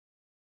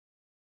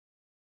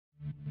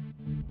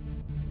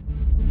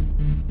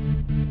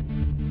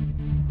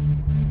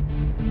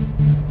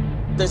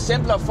There's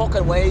simpler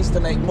fucking ways to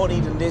make money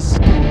than this.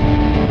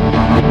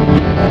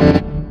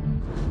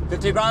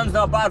 50 grand's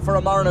not bad for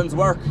a morning's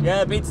work.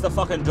 Yeah, it beats the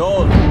fucking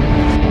dole.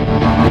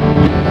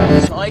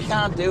 I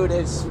can't do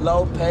this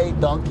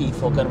low-paid donkey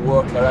fucking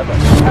work forever.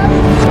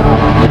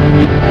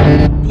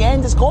 The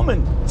end is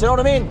coming. Do you know what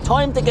I mean?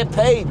 Time to get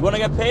paid. You want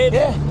to get paid?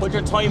 Yeah. Put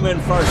your time in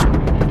first.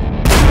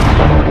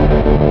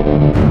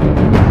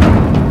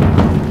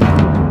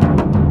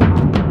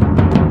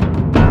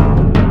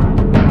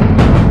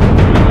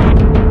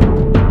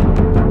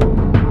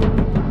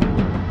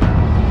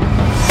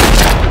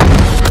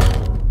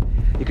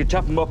 You can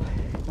chop him up.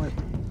 Wait.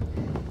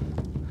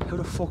 Who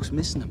the fuck's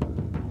missing him?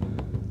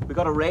 We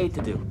got a raid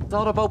to do. It's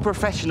all about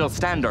professional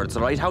standards,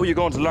 all right? How are you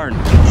going to learn?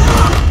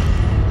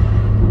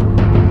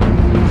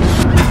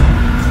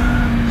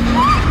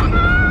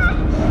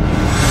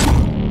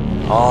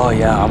 Oh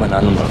yeah, I'm an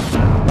animal.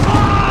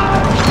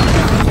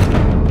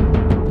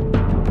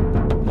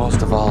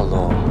 Most of all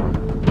though,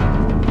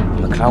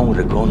 I'm a clown with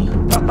a gun.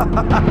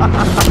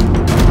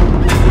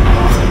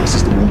 This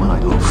is the woman I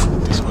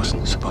love. This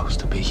wasn't supposed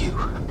to be you.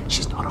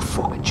 She's not a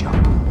fucking joke.